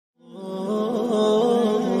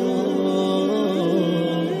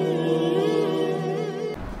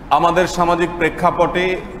আমাদের সামাজিক প্রেক্ষাপটে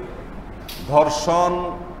ধর্ষণ,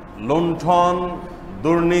 লুণ্ঠন,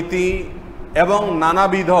 দুর্নীতি এবং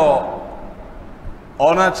নানাবিধ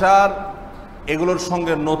অনাচার এগুলোর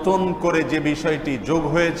সঙ্গে নতুন করে যে বিষয়টি যোগ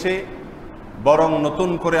হয়েছে, বরং নতুন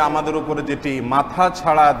করে আমাদের উপরে যেটি মাথা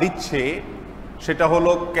ছাড়া দিচ্ছে সেটা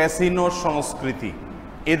হলো ক্যাসিনো সংস্কৃতি।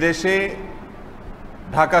 এদেশে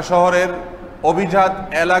ঢাকা শহরের অভিজাত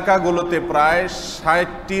এলাকাগুলোতে প্রায়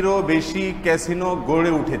 ৬০টিরও বেশি ক্যাসিনো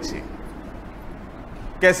গড়ে উঠেছে।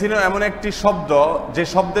 ক্যাসিনো এমন একটি শব্দ যে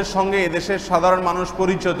শব্দের সঙ্গে এদেশের সাধারণ মানুষ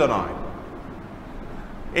পরিচিত নয়।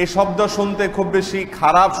 এই শব্দ শুনতে খুব বেশি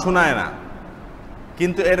খারাপ শোনায় না,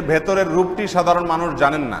 কিন্তু এর ভেতরের রূপটি সাধারণ মানুষ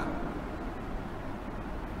জানেন না।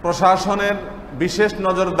 প্রশাসনের বিশেষ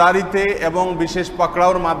নজরদারিতে এবং বিশেষ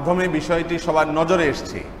পাকড়াওর মাধ্যমে বিষয়টি সবার নজরে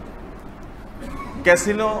এসছে।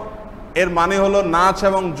 ক্যাসিনো এর মানে হলো নাচ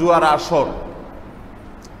এবং জুয়ার আসর।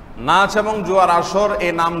 নাচ এবং জুয়ার আসর এ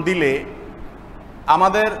নাম দিলে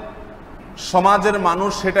আমাদের সমাজের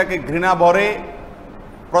মানুষ সেটাকে ঘৃণা ভরে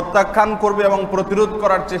প্রত্যাখ্যান করবে এবং প্রতিরোধ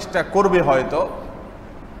করার চেষ্টা করবে হয়তো।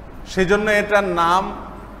 সেজন্য এটার নাম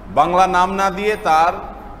বাংলা নাম না দিয়ে তার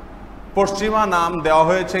পশ্চিমা নাম দেওয়া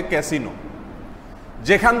হয়েছে ক্যাসিনো,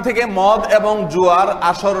 যেখান থেকে মদ এবং জুয়ার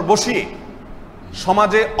আসর বসিয়ে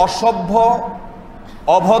সমাজে অসভ্য,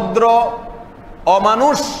 অভদ্র,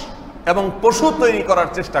 অমানুষ এবং পশু তৈরি করার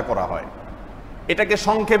চেষ্টা করা হয়। এটাকে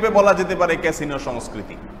সংক্ষেপে বলা যেতে পারে ক্যাসিনো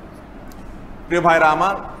সংস্কৃতি। প্রিয় ভাইরা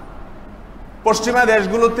আমার, পশ্চিমা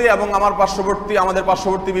দেশগুলোতে এবং আমাদের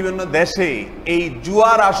পার্শ্ববর্তী বিভিন্ন দেশে এই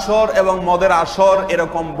জুয়ার আসর এবং মদের আসর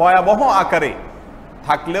এরকম ভয়াবহ আকারে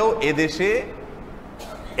থাকলেও এদেশে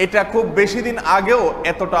এটা খুব বেশি দিন আগেও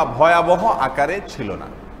এতটা ভয়াবহ আকারে ছিল না।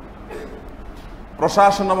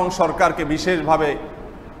 প্রশাসন এবং সরকারকে বিশেষভাবে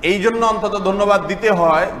এই জন্য অন্তত ধন্যবাদ দিতে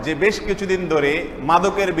হয় যে বেশ কিছুদিন ধরে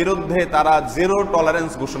মাদকের বিরুদ্ধে তারা জিরো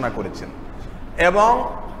টলারেন্স ঘোষণা করেছেন এবং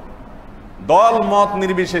দল মত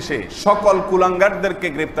নির্বিশেষে সকল কুলাঙ্গারদেরকে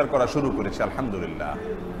গ্রেপ্তার করা শুরু করেছে। আলহামদুলিল্লাহ।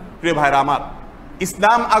 প্রিয় ভাইরা আমার,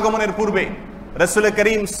 ইসলাম আগমনের পূর্বে রাসূল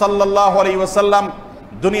করিম সাল্লাল্লাহু আলাইহি ওয়াসাল্লাম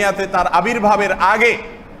দুনিয়াতে তার আবির্ভাবের আগে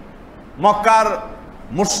মক্কার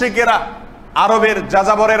মুশরিকেরা, আরবের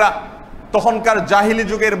যাযাবরেরা, তখনকার জাহিলি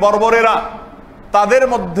যুগের বর্বরেরা, তাদের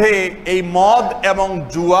মধ্যে এই মদ এবং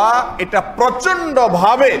জুয়া এটা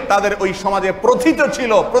প্রচন্ডভাবে তাদের ওই সমাজে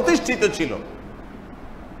প্রতিষ্ঠিত ছিল।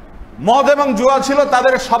 মদ এবং জুয়া ছিল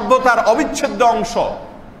তাদের সভ্যতার অবিচ্ছেদ্য অংশ।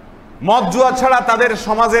 মদ জুয়া ছাড়া তাদের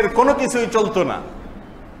সমাজের কোনো কিছুই চলতো না।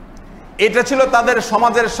 এটা ছিল তাদের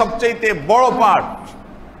সমাজের সবচেয়ে বড় পার্ট,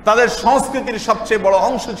 তাদের সংস্কৃতির সবচেয়ে বড়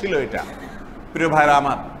অংশ ছিল এটা। প্রিয় ভাইরা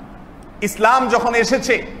আমার, ইসলাম যখন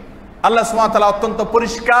এসেছে আল্লাহ সুবহানাহু ওয়া তাআলা অত্যন্ত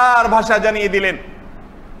পরিষ্কার ভাষা জানিয়ে দিলেন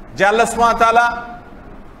যে আল্লাহ সুবহানাহু ওয়া তাআলা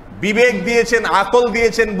বিবেক দিয়েছেন, আকল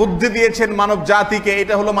দিয়েছেন, বুদ্ধি দিয়েছেন মানব জাতিকে।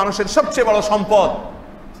 এটা হলো মানুষের সবচেয়ে বড় সম্পদ।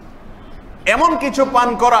 এমন কিছু পান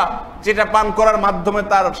করা যেটা পান করার মাধ্যমে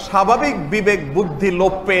তার স্বাভাবিক বিবেক বুদ্ধি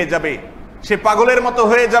লোপ পেয়ে যাবে, সে পাগলের মতো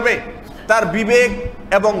হয়ে যাবে, তার বিবেক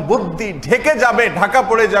এবং বুদ্ধি ঢাকা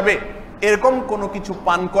পড়ে যাবে, এরকম কোনো কিছু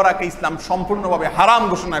পান করাকে ইসলাম সম্পূর্ণভাবে হারাম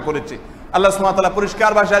ঘোষণা করেছে। আল্লাহ সুবহানাহু ওয়া তাআলা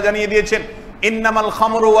পরিষ্কার ভাষায় জানিয়ে দিয়েছেন, ইন্নামাল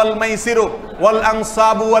খামরু ওয়াল মাইসিরু ওয়াল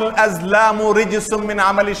আনসাবু ওয়াল আজলামু রিজসুম মিন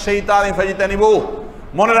আমালিশ শাইতানি ফাজতানিবু।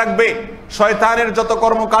 মনে রাখবে, শয়তানের যত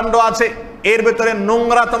কর্মকাণ্ড আছে এর ভেতরে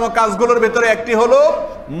নোংরাতম কাজগুলোর ভেতরে একটি হলো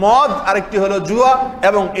মদ, আরেকটি হলো জুয়া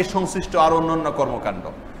এবং এর সংশ্লিষ্ট আরো অন্যান্য কর্মকাণ্ড।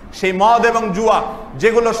 সেই মদ এবং জুয়া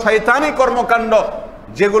যেগুলো শয়তানি কর্মকাণ্ড,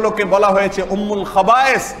 যেগুলোকে বলা হয়েছে উম্মুল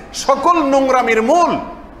খাবায়েস, সকল নোংরামির মূল,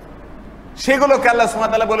 সেগুলোকে আল্লাহ সুবহানাহু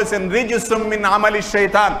ওয়া তাআলা বলেছেন রিজসুম মিন আমালিশ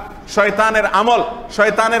শাইতান, শয়তানের আমল,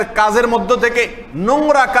 শয়তানের কাজের মধ্য থেকে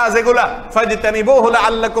নোংরা কাজ এগুলা। ফাজতানিবুহু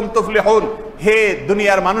লাআল্লাকুম তুফলিহুন। হে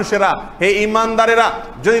দুনিয়ার মানুষেরা, হে ঈমানদারেরা,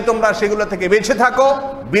 যদি তোমরা সেগুলো থেকে বেঁচে থাকো,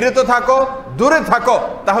 বিরত থাকো, দূরে থাকো,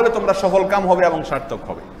 তাহলে তোমরা সফল কাম হবে এবং সার্থক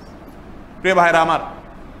হবে। প্রিয় ভাইরা আমার,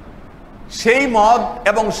 সেই মদ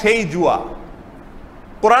এবং সেই জুয়া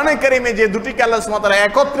কোরআনে কারিমে যে দুটিকে আল্লাহ সুবহানাহু ওয়া তাআলা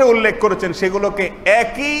একত্রে উল্লেখ করেছেন, সেগুলোকে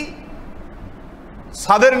একই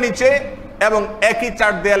ছাদের নিচে এবং একই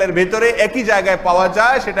চার দেয়ালের ভেতরে একই জায়গায় পাওয়া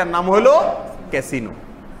যায়, সেটার নাম হলো ক্যাসিনো।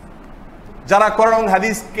 যারা কোরআন এবং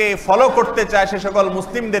হাদিসকে ফলো করতে চায় সে সকল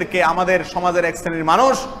মুসলিমদেরকে আমাদের সমাজের এক শ্রেণীর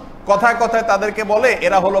মানুষ কথায় কথায় তাদেরকে বলে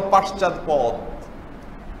এরা হলো পাশ্চাত্যপদ,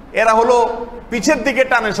 এরা হলো পিছের দিকে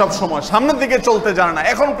টানে, সব সময় সামনের দিকে চলতে জানে না,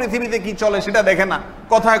 এখন পৃথিবীতে কি চলে সেটা দেখে না,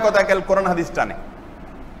 কথায় কথায় কেল কোরআন হাদিস টানে।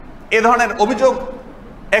 এ ধরনের অভিযোগ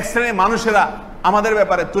এক শ্রেণীর মানুষেরা আমাদের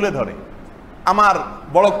ব্যাপারে তুলে ধরে। আমার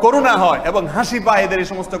বড় করুণা হয় এবং হাসি পায় এদের এই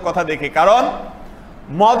সমস্ত কথা দেখে। কারণ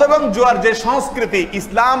মদ এবং জুয়ার যে সংস্কৃতি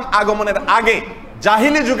ইসলাম আগমনের আগে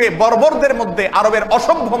জাহিলি যুগে বর্বরদের মধ্যে, আরবের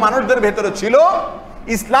অসভ্য মানুষদের ভেতরে ছিল,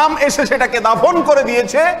 ইসলাম এসে সেটাকে দাফন করে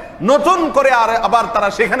দিয়েছে, নতুন করে আবার তারা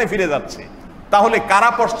সেখানে ফিরে যাচ্ছে। তাহলে কারা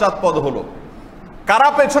পশ্চাৎপদ হলো, কারা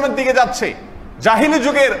পেছনের দিকে যাচ্ছে? জাহিলি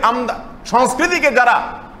যুগের সংস্কৃতিকে যারা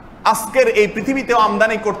আজকের এই পৃথিবীতেও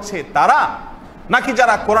আমদানি করছে তারা, নাকি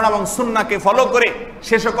যারা কোরআন এবং সুন্নাহকে ফলো করে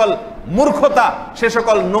সে সকল মূর্খতা, সে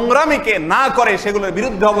সকল নোংরামিকে না করে সেগুলোর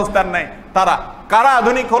বিরুদ্ধে অবস্থান নেয়, তারা কারা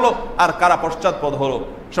আধুনিক হলো আর কারা পশ্চাৎপদ হলো?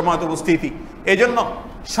 সম্মানিত উপস্থিতি, এই জন্য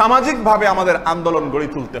সামাজিকভাবে আমাদের আন্দোলন গড়ে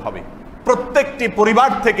তুলতে হবে। প্রত্যেকটি পরিবার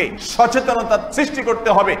থেকে সচেতনতা সৃষ্টি করতে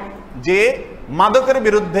হবে যে মাদকের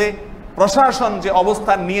বিরুদ্ধে প্রশাসন যে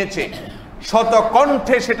অবস্থান নিয়েছে, শত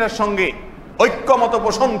কণ্ঠে সেটার সঙ্গে ঐক্যমত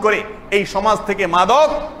পোষণ করে এই সমাজ থেকে মাদক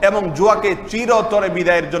এবং জুয়াকে চিরতরে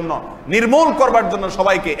বিদায়ের জন্য, নির্মূল করবার জন্য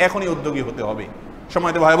সবাইকে এখনই উদ্যোগী হতে হবে।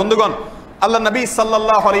 সম্মানিত ভাই বন্ধুগণ, আল্লাহ নবী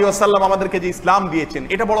সাল্লাল্লাহু আলাইহি ওয়াসাল্লাম আমাদেরকে যে ইসলাম দিয়েছেন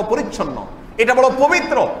এটা বড় পরিচ্ছন্ন, এটা বড়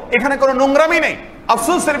পবিত্র, এখানে কোনো নোংরামি নেই।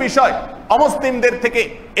 আফসোসের বিষয়, অমুসলিমদের থেকে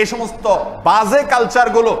এই সমস্ত বাজে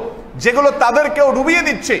কালচারগুলো যেগুলো তাদেরকেও ডুবিয়ে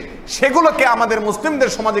দিচ্ছে, সেগুলোকে আমাদের মুসলিমদের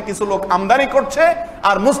সমাজে কিছু লোক আমদানি করছে,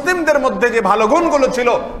 আর মুসলিমদের মধ্যে যে ভালো গুণগুলো ছিল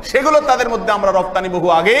সেগুলো তাদের মধ্যে আমরা রপ্তানি বহু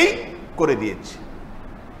আগেই করে দিয়েছি।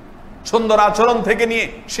 সুন্দর আচরণ থেকে নিয়ে,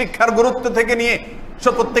 শিক্ষার গুরুত্ব থেকে নিয়ে,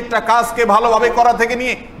 প্রত্যেকটা কাজকে ভালোভাবে করা থেকে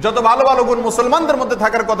নিয়ে যত ভালো ভালো গুণ মুসলমানদের মধ্যে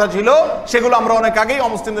থাকার কথা ছিল সেগুলো আমরা অনেক আগেই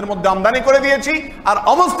অমুসলিমদের মধ্যে আমদানি করে দিয়েছি। আর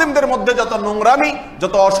অমুসলিমদের মধ্যে যত নোংরামি,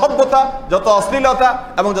 যত অসভ্যতা, যত অশ্লীলতা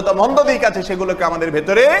এবং যত মন্দ দিক আছে সেগুলোকে আমাদের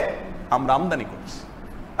ভেতরে আমরা আমদানি করছি।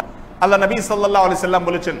 আল্লাহ নবী সাল্লাল্লাহু আলাইহি সাল্লাম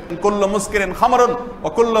বলেছেন, কুল্লু মুসকিরিন খামরুন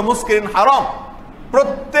ওয়া কুল্লু মুসকিরিন হারাম।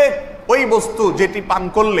 প্রত্যেক ওই বস্তু যেটি পান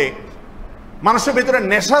করলে মানুষের ভেতরে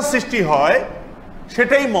নেশা সৃষ্টি হয়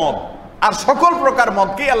সেটাই মদ, আর সকল প্রকার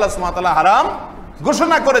মদকেই আল্লাহ সুবহানাহু ওয়া তাআলা হারাম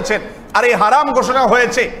ঘোষণা করেছেন। আর এই হারাম ঘোষণা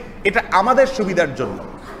হয়েছে এটা আমাদের সুবিধার জন্য।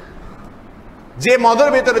 যে মদের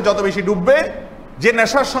ভেতরে যত বেশি ডুববে, যে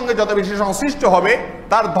নেশার সঙ্গে যত বেশি সংশ্লিষ্ট হবে,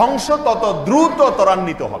 তার ধ্বংস তত দ্রুত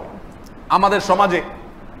ত্বরান্বিত হবে। আমাদের সমাজে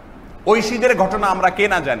ঐশীদের ঘটনা আমরা কে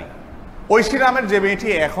না জানি। ঐশী নামের যে মেয়েটি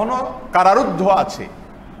এখনো কারারুদ্ধ আছে,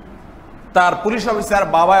 তার পুলিশ অফিসার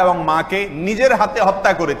বাবা এবং মাকে নিজের হাতে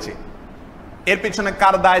হত্যা করেছে। এর পিছনে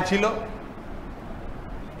কার দায় ছিল?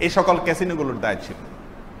 এই সকল ক্যাসিনোগুলোর দায় ছিল,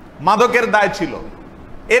 মাদকের দায় ছিল।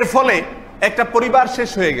 এর ফলে একটা পরিবার শেষ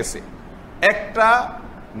হয়ে গেছে, একটা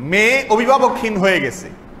মেয়ে অভিভাবকহীন হয়ে গেছে,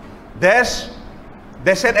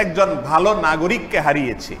 দেশের একজন ভালো নাগরিককে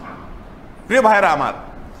হারিয়েছে। প্রিয় ভাইরা আমার,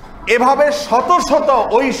 এভাবে শত শত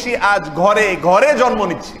ঐশী আজ ঘরে ঘরে জন্ম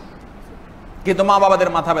নিচ্ছে, কিন্তু মা বাবাদের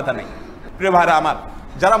মাথা ব্যথা নেই। প্রিয় ভাইরা আমার,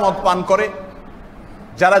 যারা মদ পান করে,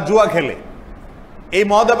 যারা জুয়া খেলে, এই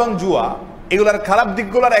মদ এবং জুয়া এগুলার খারাপ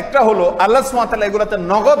দিকগুলোর একটা হলো আল্লাহ সুবহানাহু ওয়া তাআলা এগুলাতে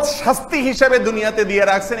নগদ শাস্তি হিসেবে দুনিয়াতে দিয়ে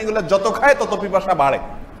রাখছেন। এগুলা যত খায় তত পিপাসা বাড়ে,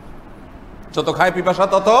 যত খায় পিপাসা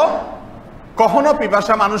তত, কখনো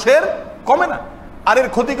পিপাসা মানুষের কমে না। আর এর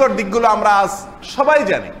ক্ষতিকর দিকগুলো আমরা আজ সবাই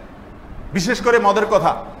জানি। বিশেষ করে মদের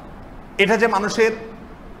কথা, এটা যে মানুষের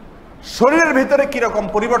শরীরের ভিতরে কিরকম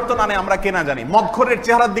পরিবর্তন আনে আমরা কে না জানি। মদখোরের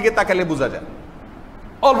চেহারার দিকে তাকালে বোঝা যায়।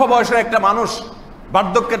 অল্প বয়সের একটা মানুষ,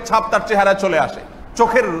 বার্ধক্যের ছাপ তার চেহারা চলে আসে,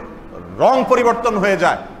 চোখের রং পরিবর্তন হয়ে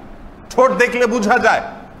যায়, ঠোঁট দেখলে বোঝা যায়,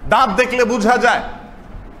 দাঁত দেখলে বোঝা যায়,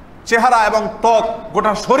 চেহারা এবং ত্বক,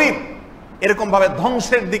 গোটা শরীর এরকম ভাবে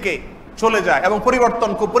ধ্বংসের দিকে চলে যায় এবং পরিবর্তন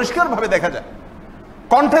খুব পরিষ্কারভাবে দেখা যায়।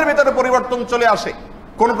 কণ্ঠের ভিতরে পরিবর্তন চলে আসে,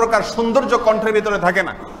 কোনো প্রকার সৌন্দর্য কণ্ঠের ভিতরে থাকে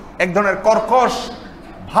না, এক ধরনের কর্কশ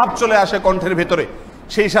ভাব চলে আসে কণ্ঠের ভিতরে।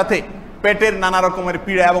 সেই সাথে পেটের নানা রকমের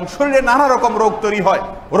পীড়া এবং শরীরে নানা রকম রোগ তৈরি হয়,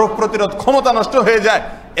 রোগ প্রতিরোধ ক্ষমতা নষ্ট হয়ে যায়।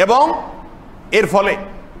 এবং এর ফলে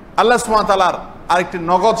আল্লাহ সুবহানাহু ওয়া তাআলার আরেকটি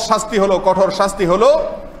নগদ শাস্তি হলো, কঠোর শাস্তি হলো,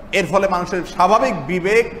 এর ফলে মানুষের স্বাভাবিক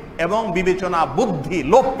বিবেক এবং বিবেচনা, বুদ্ধি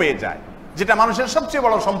লোপ পেয়ে যায়। যেটা মানুষের সবচেয়ে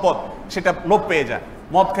বড় সম্পদ, সেটা লোপ পেয়ে যায়।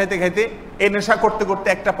 মদ খাইতে খাইতে, এই নেশা করতে করতে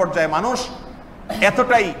একটা পর্যায়ে মানুষ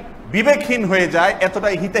এতটাই বিবেকহীন হয়ে যায়,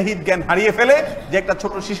 এতটাই হিতাহিত জ্ঞান হারিয়ে ফেলে যে একটা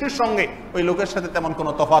ছোট শিশুর সঙ্গে ওই লোকের সাথে তেমন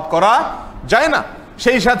কোনো তফাৎ করা যায় না।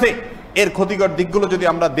 সেই সাথে এর ক্ষতিকর দিকগুলো যদি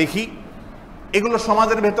আমরা দেখি, এগুলো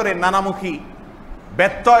সমাজের ভেতরে নানামুখী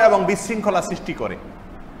ব্যত্যয় এবং বিশৃঙ্খলা সৃষ্টি করে।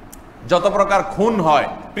 যত প্রকার খুন হয়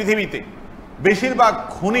পৃথিবীতে, বেশিরভাগ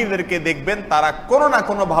খুনিদেরকে দেখবেন তারা কোনো না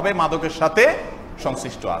কোনো ভাবে মাদকের সাথে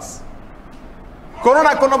সংশ্লিষ্ট আছে। কোনো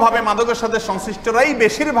না কোনো ভাবে মাদকের সাথে সংশ্লিষ্টরাই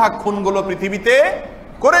বেশিরভাগ খুনগুলো পৃথিবীতে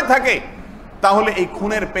করে থাকে। তাহলে এই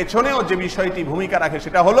খুনের পেছনেও যে বিষয়টি ভূমিকা রাখে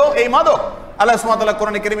সেটা হলো এই মাদক। আল্লাহ সুবহানাহু ওয়া তাআলা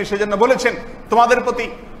কোরআনে কারীমে সেজন্য বলেছেন, তোমাদের প্রতি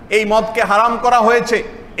এই মদকে হারাম করা হয়েছে,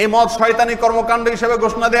 এই মদ শয়তানি কর্মকাণ্ড হিসেবে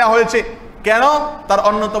ঘোষণা দেওয়া হয়েছে। কেন? তার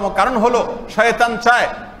অন্যতম কারণ হলো শয়তান চায়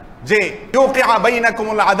যে ইউকিআ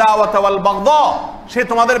বাইনাকুমুল আদাওয়াতা ওয়াল বাগদা, সে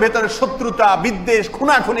তোমাদের ভেতরে শত্রুতা, বিদ্বেষ,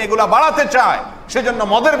 খুনাখুনি এগুলা বাড়াতে চায়। সেজন্য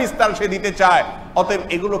মদের বিস্তার সে দিতে চায়। অতএব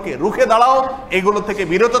এগুলোকে রুখে দাঁড়াও, এগুলো থেকে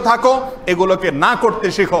বিরত থাকো, এগুলোকে না করতে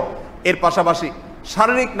শেখো। এর পাশাপাশি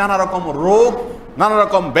শারীরিক নানা রকম রোগ, নানা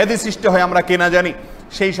রকম ব্যাধি সৃষ্টি হয় আমরা কেনা জানি।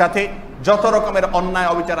 সেই সাথে যত রকমের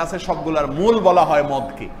অন্যায় অবিচার আছে সবগুলোর মূল বলা হয়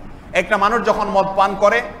মদকে। একটা মানুষ যখন মদ পান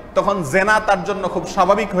করে তখন জেনা তার জন্য খুব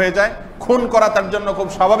স্বাভাবিক হয়ে যায়, খুন করা তার জন্য খুব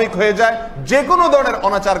স্বাভাবিক হয়ে যায়, যে কোনো ধরনের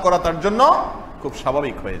অনাচার করা তার জন্য খুব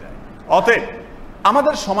স্বাভাবিক হয়ে যায়। অতএব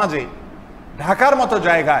আমাদের সমাজে ঢাকার মতো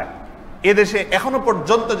জায়গায়, এদেশে এখনো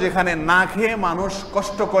পর্যন্ত যেখানে না খেয়ে মানুষ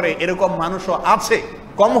কষ্ট করে এরকম মানুষও আছে,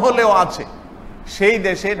 কম হলেও আছে, সেই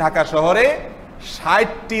দেশে ঢাকা শহরে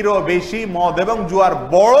 ৬০টিরও বেশি মদ এবং জুয়ার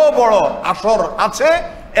বড় বড় আসর আছে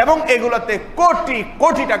এবং এগুলোতে কোটি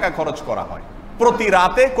কোটি টাকা খরচ করা হয়। প্রতি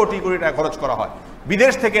রাতে কোটি কোটি টাকা খরচ করা হয়।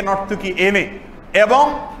 বিদেশ থেকে নর্তকী এনে এবং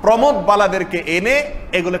প্রমোদ বালাদেরকে এনে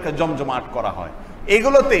এগুলোকে জমজমাট করা হয়।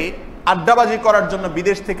 এগুলোতে আড্ডাবাজি করার জন্য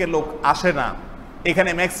বিদেশ থেকে লোক আসে না।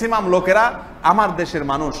 এখানে ম্যাক্সিমাম লোকেরা আমার দেশের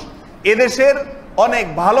মানুষ। এদেশের অনেক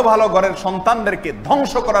ভালো ভালো ঘরের সন্তানদেরকে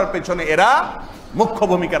ধ্বংস করার পেছনে এরা মুখ্য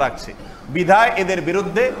ভূমিকা রাখছে। বিধায় এদের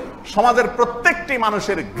বিরুদ্ধে সমাজের প্রত্যেকটি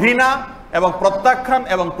মানুষের ঘৃণা এবং প্রত্যাখ্যান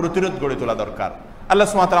এবং প্রতিরোধ গড়ে তোলা দরকার। আল্লাহ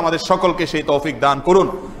সুবহানাহু ওয়া তাআলা আমাদের সকলকে সেই তৌফিক দান করুন।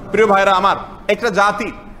 প্রিয় ভাইরা আমার,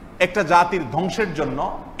 একটা জাতির ধ্বংসের জন্য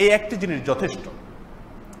এই একটি জিনিস যথেষ্ট।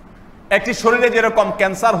 একটি শরীরে যেরকম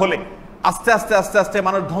ক্যান্সার হলে আস্তে আস্তে আস্তে আস্তে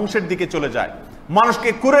মানুষ ধ্বংসের দিকে চলে যায়, মানুষকে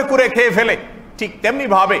কুরে কুরে খেয়ে ফেলে, ঠিক তেমনি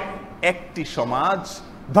ভাবে একটি সমাজ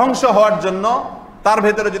ধ্বংস হওয়ার জন্য তার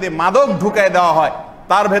ভেতরে যদি মাদক ঢুকিয়ে দেওয়া হয়,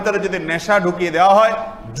 তার ভেতরে যদি নেশা ঢুকিয়ে দেওয়া হয়,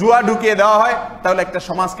 জুয়া ঢুকিয়ে দেওয়া হয়, তাহলে একটা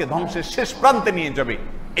সমাজকে ধ্বংসের শেষ প্রান্তে নিয়ে যাবে।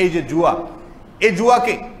 এই যে জুয়া, এই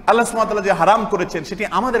জুয়াকে আল্লাহ সুবহানাহু ওয়া তাআলা যে হারাম করেছেন সেটি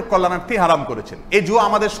আমাদের কল্যাণার্থে হারাম করেছেন। এই জুয়া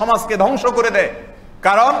আমাদের সমাজকে ধ্বংস করে দেয়।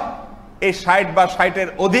 কারণ এই ৬০ বা ৬০-এর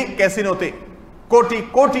অধিক ক্যাসিনোতে কোটি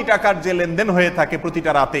কোটি টাকার যে লেনদেন হয়ে থাকে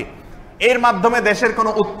প্রতিটা রাতে, এর মাধ্যমে দেশের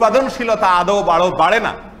কোনো উৎপাদনশীলতা আদৌ বাড়ে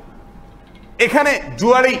না। এখানে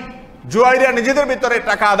জুয়ারিরা নিজেদের ভিতরে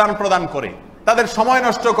টাকা আদান প্রদান করে, তাদের সময়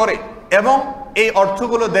নষ্ট করে এবং এই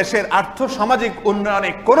অর্থগুলো দেশের আর্থ সামাজিক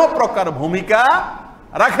উন্নয়নে কোনো প্রকার ভূমিকা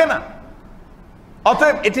রাখে না।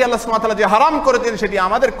 অতএব এটি আল্লাহ সুবহানাহু ওয়া তাআলা যে হারাম করেছেন সেটি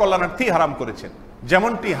আমাদের কল্যাণার্থেই হারাম করেছেন।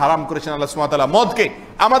 যেমনটি হারাম করেছেন আল্লাহ সুবহানাহু ওয়া তাআলা মদকে,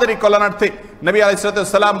 আমাদের এই কল্যাণার্থে। নবী আলাইহিস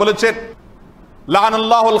সালাম বলেছেন,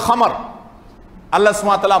 লাআনাল্লাহুল খামর, আল্লাহ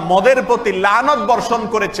সুবহানাহু ওয়া তাআলা মদের প্রতি লানত বর্ষণ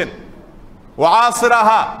করেছেন। ওয়া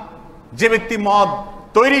আসরাহা, যে ব্যক্তি মদ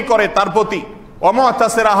তৈরি করে তার প্রতি, ওয়া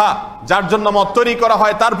মুতাসিরাহা, যার জন্য মদ তৈরি করা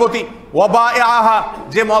হয় তার প্রতি, ওয়া বায়আহা,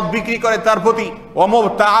 যে মদ বিক্রি করে তার প্রতি, ওয়া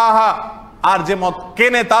মুবতাআহা, আর যে মদ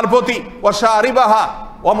কেনে তার প্রতি, ওয়া শারিবাহা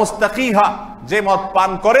ওয়া মুস্তাকিহা, যে মদ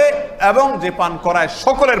পান করে এবং যে পান করায়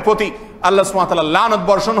সকলের প্রতি আল্লাহ সুবহানাহু ওয়া তাআলা লানত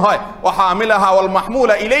বর্ষণ হয়। ওয়া হামিলাহা ওয়াল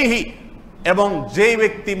মাহমুলা ইলাইহি, এবং যে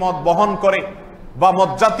ব্যক্তি মদ বহন করে বা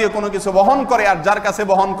মদ জাতীয় কোনো কিছু বহন করে আর যার কাছে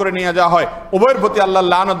বহন করে নিয়ে যাওয়া হয়, উভয়ের প্রতি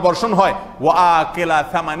আল্লাহর লানত বর্ষণ হয়। ওয়া আকিলা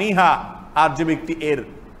সামানিহা, আর যে ব্যক্তি এর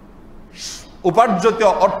উপার্জিত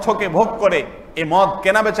অর্থকে ভোগ করে, এই মদ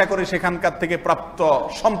কেনাবেচা করে সেখানকার থেকে প্রাপ্ত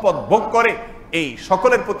সম্পদ ভোগ করে, এই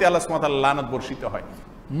সকলের প্রতি আল্লাহ সুবহানাহু ওয়া তাআলা লানত বর্ষিত হয়।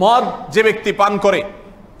 মদ যে ব্যক্তি পান করে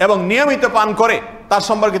এবং নিয়মিত পান করে তার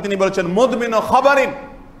সম্পর্কে তিনি বলেছেন,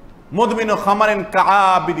 মুদমিনু খামারিন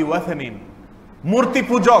কাআবিদি ওয়াসানিন, মূর্তি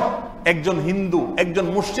পূজক একজন হিন্দু একজন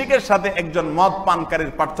মুশরিকের সাথে একজন মদ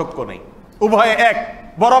পানকারীর পার্থক্য নেই, উভয়ে এক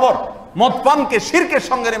বরাবর। মদ পানকে শিরকের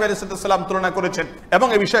সঙ্গে নবী আলাইহিস সালাম তুলনা করেছেন এবং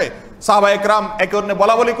এই বিষয়ে সাহাবায়ে কেরাম একে অন্যে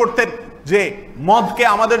বলাবলি করতেন যে মদকে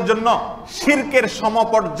আমাদের জন্য শিরকের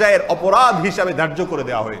সমপর্যায়ের অপরাধ হিসাবে ধার্য করে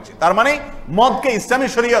দেওয়া হয়েছে। তার মানে মদকে ইসলামী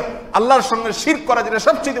শরীয়ত আল্লাহর সঙ্গে শিরক করা যেটা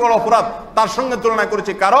সবচেয়ে বড় অপরাধ, তার সঙ্গে তুলনা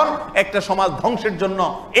করেছে। কারণ একটা সমাজ ধ্বংসের জন্য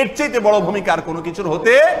এর চাইতে বড় ভূমিকা আর কোনো কিছুর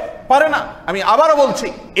হতে পারে না। আমি আবারও বলছি,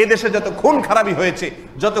 এদেশে যত খুন খারাপি হয়েছে,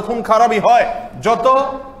 যত খুন খারাপি হয়, যত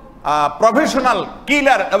প্রফেশনাল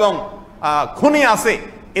কিলার এবং খুনি আছে,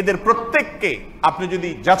 এদের প্রত্যেককে আপনি যদি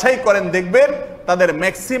যাচাই করেন দেখবেন তাদের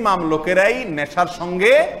ম্যাক্সিমাম লোকেরাই নেশার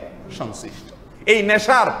সঙ্গে সংশ্লিষ্ট। এই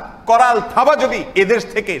নেশার করাল থাবা যদি এদেশ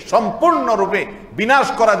থেকে সম্পূর্ণরূপে বিনাশ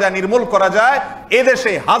করা যায়, নির্মূল করা যায়,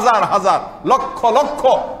 এদেশে হাজার হাজার লক্ষ লক্ষ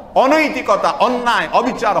অনৈতিকতা, অন্যায়,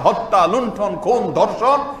 অবিচার, হত্যা, লুণ্ঠন, খুন,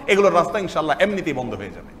 ধর্ষণ, এগুলোর রাস্তা ইনশাআল্লাহ এমনিতেই বন্ধ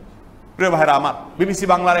হয়ে যাবে। প্রিয় ভাইরা আমার, বিবিসি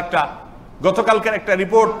বাংলার গতকালকের একটা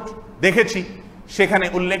রিপোর্ট দেখেছি, সেখানে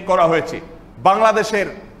উল্লেখ করা হয়েছে বাংলাদেশের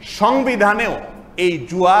সংবিধানেও এই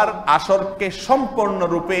জুয়ার আসরকে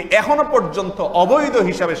সম্পূর্ণরূপে এখনো পর্যন্ত অবৈধ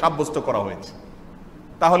হিসাবে সাব্যস্ত করা হয়েছে।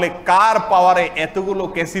 তাহলে কার পাওয়ারে এতগুলো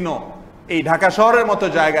ক্যাসিনো এই ঢাকা শহরের মতো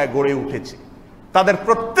জায়গায় গড়ে উঠেছে? তাদের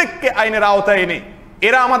প্রত্যেককে আইনের আওতায় এনে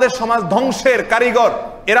এরা আমাদের সমাজ ধ্বংসের কারিগর,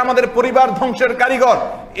 এরা আমাদের পরিবার ধ্বংসের কারিগর,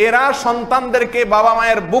 এরা সন্তানদেরকে বাবা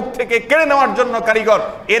মায়ের বুক থেকে কেড়ে নেওয়ার জন্য কারিগর,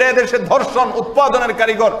 এরা দেশে ধর্ষণ উৎপাদনের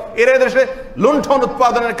কারিগর, এরা দেশে লুণ্ঠন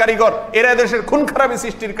উৎপাদনের কারিগর, এরা দেশের খুন খারাপি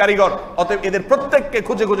সৃষ্টির কারিগর। অতএব এদের প্রত্যেককে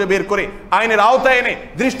খুঁজে খুঁজে বের করে আইনের আওতায় এনে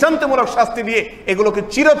দৃষ্টান্তমূলক শাস্তি দিয়ে এগুলোকে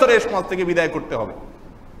চিরতরে সমাজ থেকে বিদায় করতে হবে।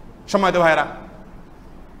 সম্মানিত ভাইরা,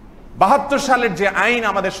 72 সালের যে আইন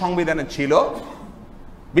আমাদের সংবিধানে ছিল,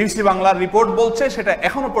 বিবিসি বাংলার রিপোর্ট বলছে সেটা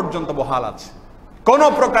এখনো পর্যন্ত বহাল আছে। কোন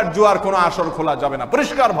প্রকার জুয়ার কোনো আসর খোলা যাবে না,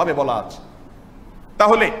 পরিষ্কার ভাবে বলা আছে।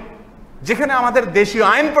 তাহলে যেখানে আমাদের দেশীয়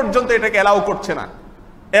আইন পর্যন্ত এটাকে এলাও করছে না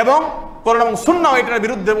এবং কোরআন এবং সুন্নাহ এটার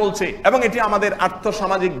বিরুদ্ধে বলছে, এবং এটি আমাদের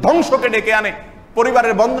আর্থসামাজিক ধ্বংসকে ডেকে আনে।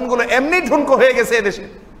 পরিবারের বন্ধনগুলো এমনি ঠুনকো হয়ে গেছে এদেশে,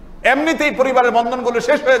 এমনিতেই পরিবারের বন্ধনগুলো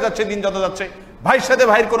শেষ হয়ে যাচ্ছে দিন যত যাচ্ছে। ভাইয়ের সাথে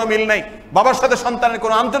ভাইয়ের কোনো মিল নাই, বাবার সাথে সন্তানের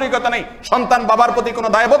কোনো আন্তরিকতা নেই, সন্তান বাবার প্রতি কোনো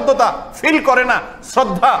দায়বদ্ধতা ফিল করে না,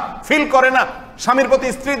 শ্রদ্ধা ফিল করে না, স্বামীর প্রতি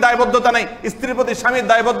স্ত্রীর দায়বদ্ধতা নেই, স্ত্রীর প্রতি স্বামীর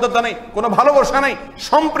দায়বদ্ধতা নেই, কোনো ভালোবাসা নেই,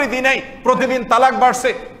 সম্প্রীতি নেই। প্রতিদিন তালাক বাড়ছে,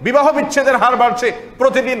 বিবাহ বিচ্ছেদের হার বাড়ছে,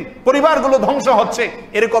 প্রতিদিন পরিবারগুলো ধ্বংস হচ্ছে।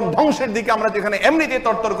 এরকম ধ্বংসের দিকে আমরা যেখানে এমনিতে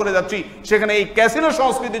তরতর করে যাচ্ছি, সেখানে এই ক্যাসিনো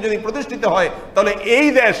সংস্কৃতি যদি প্রতিষ্ঠিত হয়, তাহলে এই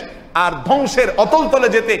দেশ আর ধ্বংসের অতল তলে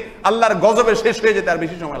যেতে, আল্লাহর গজবে শেষ হয়ে যেতে আর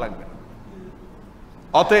বেশি সময় লাগবে না।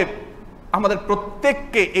 অতএব আমাদের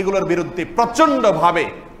প্রত্যেককে এগুলোর বিরুদ্ধে প্রচন্ড ভাবে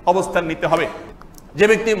অবস্থান নিতে হবে। যে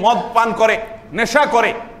ব্যক্তি মদ পান করে, নেশা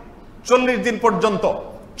করে, 40 দিন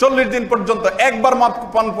পর্যন্ত একবার মদ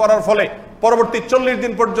পান করার ফলে পরবর্তী 40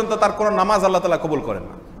 দিন পর্যন্ত তার কোনো নামাজ আল্লাহ তাআলা কবুল করেন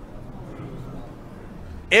না।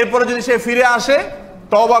 এরপরে যদি সে ফিরে আসে,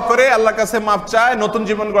 তওবা করে আল্লাহর কাছে মাফ চায়, নতুন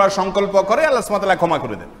জীবন গড়ার সংকল্প করে, আল্লাহ সুবহানাহু ওয়া তাআলা ক্ষমা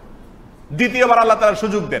করে দেন। দ্বিতীয়বার আল্লাহ তাআলা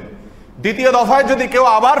সুযোগ দেন। দ্বিতীয় দফায় যদি কেউ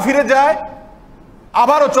আবার ফিরে যায়,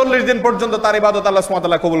 আবারও 40 দিন পর্যন্ত তার ইবাদত আল্লাহ সুবহানাহু ওয়া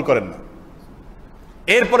তাআলা কবুল করেন না।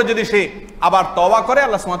 এরপরে যদি সে আবার তওবা করে,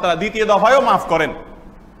 আল্লাহ সুবহানাহু ওয়া তাআলা দ্বিতীয় দফায়ও মাফ করেন।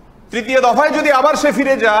 তৃতীয় দফায় যদি আবার সে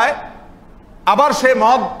ফিরে যায়, আবার সে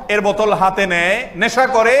মদ এর বোতল হাতে নেয়, নেশা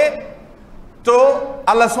করে, তো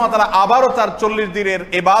আল্লাহ সুবহানাহু ওয়া তাআলা আবারও তার 40 দিনের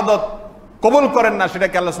ইবাদত কবুল করেন না,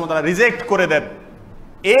 সেটাকে আল্লাহ সুবহানাহু ওয়া তাআলা রিজেক্ট করে দেন।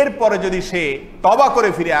 এরপরে যদি সে তওবা করে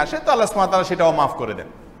ফিরে আসে, তো আল্লাহ সুবহানাহু ওয়া তাআলা সেটাও মাফ করে দেন।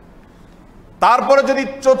 তারপরে যদি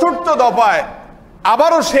চতুর্থ দফায়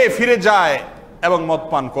আবারও সে ফিরে যায় এবং মদ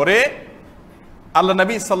পান করে, আল্লাহ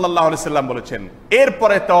নবী সাল্লাল্লাহু আলাইহি সাল্লাম বলেছেন,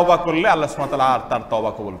 এরপরে তওবা করলে আল্লাহ সুবহানাহু ওয়া তাআলা আর তার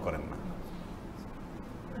তওবা কবুল করেন না।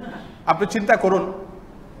 আপনি চিন্তা করুন,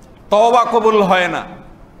 তওবা কবুল হয় না।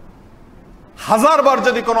 1000 বার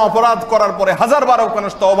যদি কোনো অপরাধ করার পরে 1000 বারও কোনো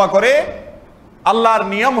তওবা করে, আল্লাহর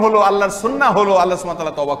নিয়ম হলো, আল্লাহর সুন্নাহ হলো, আল্লাহ সুবহানাহু ওয়া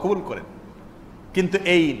তাআলা তওবা কবুল করেন। কিন্তু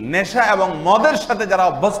এই নেশা এবং মদের সাথে যারা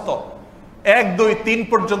অভ্যস্ত, 1, 2, 3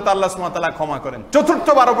 পর্যন্ত আল্লাহ সুবহানাহু ওয়া তাআলা ক্ষমা করেন। চতুর্থ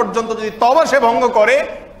বার পর্যন্ত যদি তওবা সে ভঙ্গ করে,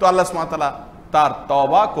 তো আল্লাহ সুবহানাহু ওয়া তাআলা তার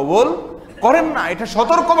তওবা কবুল করেন না। এটা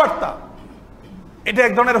সতর্কবার্তা, এটা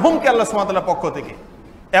এক ধরনের হুমকি আল্লাহ সুবহানাহু ওয়া তাআলার পক্ষ থেকে।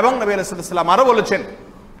 এবং নবী আলাইহিস সালাম আরো বলেছেন,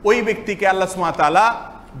 ওই ব্যক্তিকে আল্লাহ সুবহানাহু ওয়া তাআলা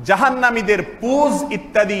জাহান্নামীদের পুজ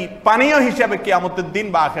ইত্যাদি পানীয় হিসাবে কিয়ামতের দিন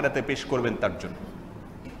বা আখিরাতে পেশ করবেন তার জন্য।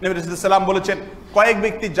 নবী আলাইহিস সালাম বলেছেন, কয়েক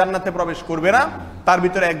ব্যক্তি জান্নাতে প্রবেশ করবে না, তার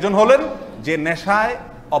ভিতরে একজন হলেন যে নেশায়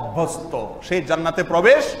অভ্যস্ত, সে জান্নাতে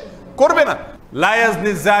প্রবেশ করবে না। লা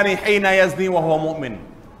ইয়াজনি যানি হিনা ইয়াজনি ওয়া হুয়া মুমিন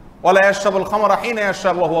ওয়া লা ইয়াশরাবুল খামরা হিনা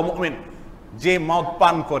ইয়াশরাবু ওয়া হুয়া মুমিন। যে মদ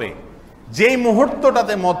পান করে, যেই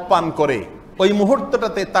মুহূর্তটাতে মদ পান করে, ওই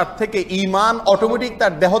মুহূর্তটাতে তার থেকে ঈমান অটোমেটিক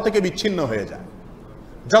তার দেহ থেকে বিচ্ছিন্ন হয়ে যায়।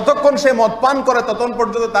 যতক্ষণ সে মদ পান করে ততক্ষণ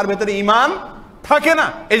পর্যন্ত তার ভেতরে ঈমান থাকে না।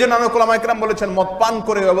 এই জন্য অনেক উলামা ইকরাম বলেছেন, মদ পান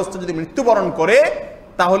করে ওই অবস্থা যদি মৃত্যুবরণ করে,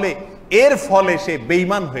 তাহলে এর ফলে সে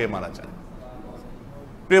বেঈমান হয়ে মারা যায়।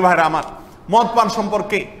 প্রিয় ভাইরা আমার, মদ পান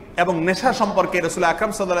সম্পর্কে এবং নেশা সম্পর্কে রাসূল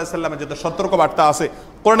আকরাম সাল্লাল্লাহু আলাইহি ওয়াসাল্লামের যত সতর্ক বার্তা আছে,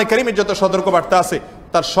 কোরআনে কারীমের যত সতর্ক বার্তা আছে,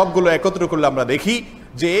 তার সবগুলো একত্র করলে আমরা দেখি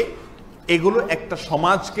যে এগুলো একটা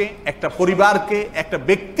সমাজকে, একটা পরিবারকে, একটা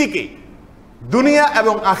ব্যক্তিকে দুনিয়া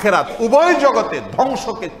এবং আখেরাত উভয় জগতে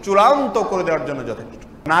ধ্বংসকে চূড়ান্ত করে দেওয়ার জন্য যথেষ্ট।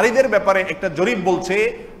 নারীদের ব্যাপারে একটা জরিপ বলছে,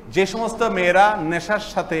 যে সমস্ত মেয়েরা নেশার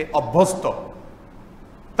সাথে অভ্যস্ত,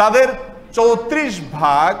 তাদের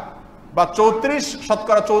 34% বা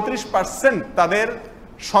 34% তাদের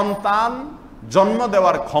সন্তান জন্ম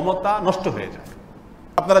দেওয়ার ক্ষমতা নষ্ট হয়ে যায়।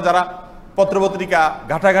 আপনারা যারা পত্রপত্রিকা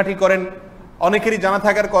ঘাটাঘাটি করেন, অনেকেরই জানা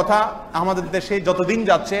থাকার কথা, আমাদের দেশে যতদিন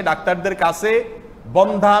যাচ্ছে ডাক্তারদের কাছে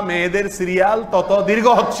বন্ধা মেয়েদের সিরিয়াল তত দীর্ঘ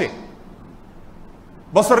হচ্ছে।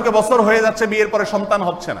 বছরকে বছর হয়ে যাচ্ছে, বিয়ের পরে সন্তান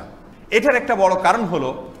হচ্ছে না। এটার একটা বড় কারণ হলো,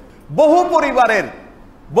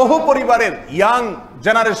 বহু পরিবারের ইয়াং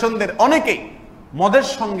জেনারেশনদের অনেকেই মদের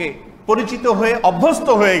সঙ্গে পরিচিত হয়ে অভ্যস্ত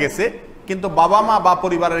হয়ে গেছে, কিন্তু বাবা মা বা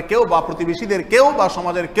পরিবারের কেউ বা প্রতিবেশীদের কেউ বা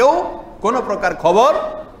সমাজের কেউ কোনো প্রকার খবর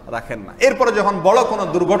রাখেন না। এরপরে যখন বড় কোনো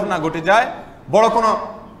দুর্ঘটনা ঘটে যায়, বড় কোনো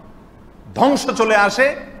ধ্বংস চলে আসে,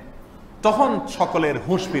 তখন সকলের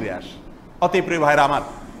হুঁশ ফিরে আসে। অতএব প্রিয় ভাইরা আমার,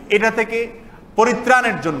 এটা থেকে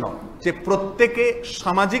পরিত্রাণের জন্য যে প্রত্যেকে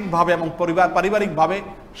সামাজিকভাবে এবং পারিবারিকভাবে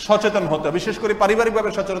সচেতন হতে, বিশেষ করে পারিবারিকভাবে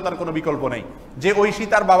সচেতনতার কোনো বিকল্প নেই। যে ঐশী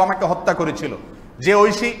তার বাবা মাকে হত্যা করেছিল, যে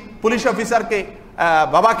ঐশী পুলিশ অফিসারকে,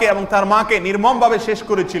 বাবাকে এবং তার মাকে নির্মমভাবে শেষ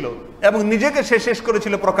করেছিল এবং নিজেকে সে শেষ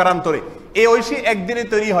করেছিল প্রকারান্তরে, এই ঐশী একদিনে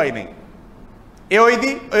তৈরি হয় নাই।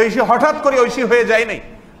 ঐশী হঠাৎ করে ঐশী হয়ে যায় নাই।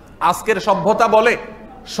 আজকের সভ্যতা বলে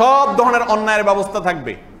সব ধরনের অন্যায়ের ব্যবস্থা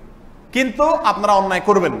থাকবে, কিন্তু আপনারা অন্যায়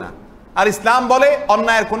করবেন না। আর ইসলাম বলে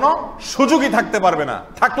অন্যায়ের কোনো সুযোগই থাকতে পারবে না,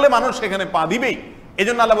 থাকলে মানুষ সেখানে পা দিবেই। এই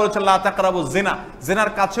জন্য আল্লাহ বলেছেন লা তাকরাবুজ জিনা,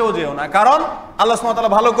 জিনার কাছেও যেও না। কারণ আল্লাহ সুবহানাহু ওয়া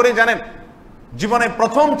তাআলা ভালো করে জানেন, জীবনে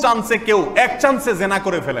প্রথম চান্সে কেউ এক চান্সে জেনা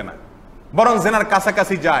করে ফেলে না, বরং জেনার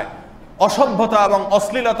কাছাকাছি যায়, অসভ্যতা এবং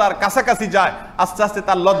অশ্লীলতার কাছাকাছি যায়, আস্তে আস্তে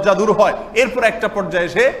তার লজ্জা দূর হয়, এরপর একটা পর্যায়ে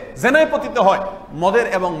সে জেনায় পতিত হয়। মদের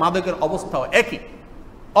এবং মাদকের অবস্থাও একই।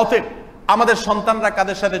 অতএব আমাদের সন্তানরা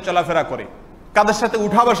কাদের সাথে চলাফেরা করে, কাদের সাথে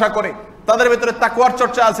উঠা বসা করে, তাদের ভেতরে তাকওয়ার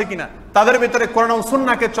চর্চা আছে কিনা, তাদের ভেতরে কোরআন ও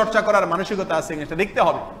সুন্নাহকে চর্চা করার মানসিকতা আছে কিনা, সেটা দেখতে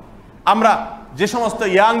হবে। আমরা যে সমস্ত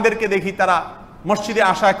ইয়াংদেরকে দেখি তারা মসজিদে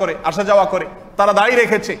আসা যাওয়া করে, তারা দাঁড়িয়ে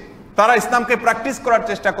রেখেছে, তারা ইসলামকে প্র্যাকটিস করার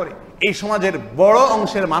চেষ্টা করে, এই সমাজের বড়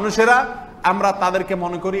অংশের মানুষেরা আমরা তাদেরকে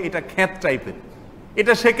মনে করি এটা খ্যাত টাইপের,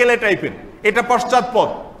 এটা সেকেলে টাইপের, এটা পশ্চাৎপদ।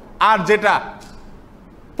 আর যেটা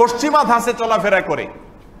পশ্চিমা ধাঁচে চলাফেরা করে,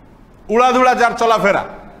 উড়াধুড়া যার চলাফেরা,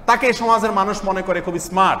 তাকে সমাজের মানুষ মনে করে খুব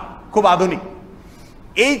স্মার্ট, খুব আধুনিক।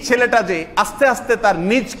 এই ছেলেটা যে আস্তে আস্তে তার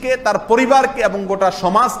নিজকে, তার পরিবারকে এবং গোটা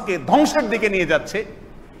সমাজকে ধ্বংসের দিকে নিয়ে যাচ্ছে।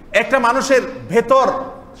 একটা মানুষের ভেতর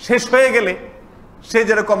শেষ হয়ে গেলে সে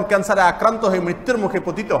যেরকম ক্যান্সারে আক্রান্ত হয়ে মৃত্যুর মুখে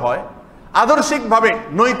পতিত হয়, আদর্শিকভাবে,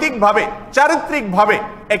 নৈতিকভাবে, চারিত্রিকভাবে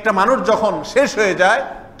একটা মানুষ যখন শেষ হয়ে যায়,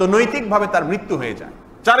 তো নৈতিকভাবে তার মৃত্যু হয়ে যায়,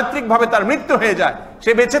 চারিত্রিকভাবে তার মৃত্যু হয়ে যায়।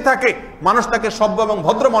 সে বেঁচে থাকে, মানুষ তাকে সভ্য এবং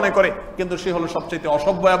ভদ্র মনে করে, কিন্তু সে হলো সবচেয়ে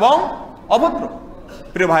অসভ্য এবং অভদ্র।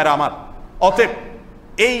 প্রিয় ভাইরা আমার, অতএব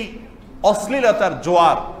এই অশ্লীলতার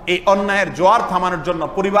জোয়ার, এই অন্যায়ের জোয়ার থামানোর জন্য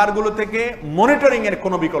পরিবারগুলো থেকে মনিটরিং এর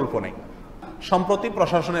কোনো বিকল্প নেই। সম্প্রতি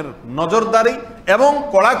প্রশাসনের নজরদারি এবং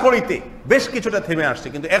কড়াকড়িতে বেশ কিছুটা থেমে আসছে,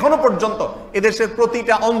 কিন্তু এখনো পর্যন্ত এদেশের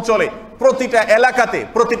প্রতিটা অঞ্চলে, প্রতিটা এলাকাতে,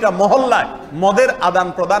 প্রতিটা মহল্লায় মদের আদান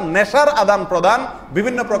প্রদান, নেশার আদান প্রদান,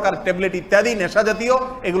 বিভিন্ন প্রকার ট্যাবলেট ইত্যাদি নেশা জাতীয়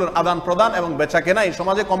এগুলোর আদান প্রদান এবং বেচা কেনা এই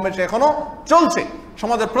সমাজে কম বেশি এখনো চলছে।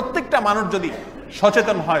 সমাজের প্রত্যেকটা মানুষ যদি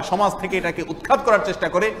সচেতন হয়, সমাজ থেকে এটাকে উৎখাত করার চেষ্টা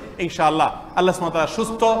করে, ইনশাআল্লাহ আল্লাহ সুবহানাহু ওয়া তাআলা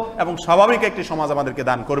সুস্থ এবং স্বাভাবিক একটি সমাজ আমাদেরকে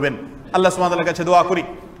দান করবেন। আল্লাহ সুবহানাহু ওয়া তাআলার কাছে দোয়া করি,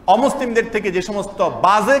 অমুসলিমদের থেকে যে সমস্ত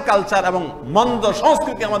বাজে কালচার এবং মন্দ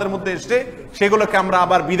সংস্কৃতি আমাদের মধ্যে এসছে, সেগুলোকে আমরা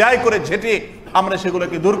আবার বিদায় করে ঝেঁটিয়ে আমরা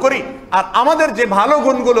সেগুলোকে দূর করি। আর আমাদের যে ভালো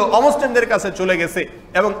গুণগুলো অমুসলিমদের কাছে চলে গেছে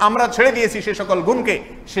এবং আমরা ছেড়ে দিয়েছি সে সকল গুণকে,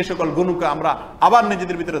 সে সকল গুণকে আমরা আবার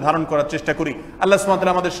নিজেদের ভিতরে ধারণ করার চেষ্টা করি। আল্লাহ সুবহানাহু ওয়া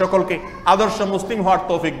তাআলা আমাদের সকলকে আদর্শ মুসলিম হওয়ার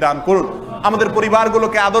তৌফিক দান করুন, আমাদের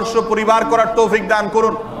পরিবারগুলোকে আদর্শ পরিবার করার তৌফিক দান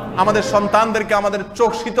করুন, আমাদের সন্তানদেরকে আমাদের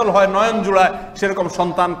চোখ শীতল হয়, নয়ন জুড়ায় সেরকম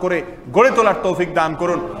সন্তান করে গড়ে তোলার তৌফিক দান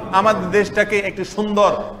করুন। আমাদের দেশটাকে একটি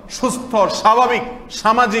সুন্দর, সুস্থ, স্বাভাবিক,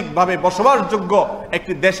 সামাজিকভাবে বসবাসযোগ্য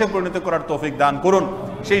একটি দেশে পরিণত করার তৌফিক দান করুন।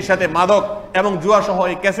 সেই সাথে মাদক এবং জুয়া সহ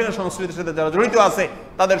এই ক্যাসিনো সংস্কৃতির সাথে যারা জড়িত আছে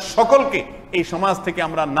তাদের সকলকে এই সমাজ থেকে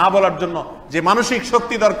আমরা না বলার জন্য যে মানসিক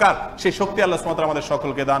শক্তি দরকার, সেই শক্তি আল্লাহ সুবহানাহু ওয়া তাআলা আমাদের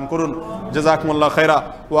সকলকে দান করুন। জাযাকুমুল্লাহু খাইরা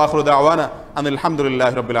ওয়া আখিরু দাওয়ানা আনিল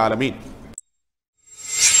হামদুলিল্লাহি রাব্বিল আলামিন।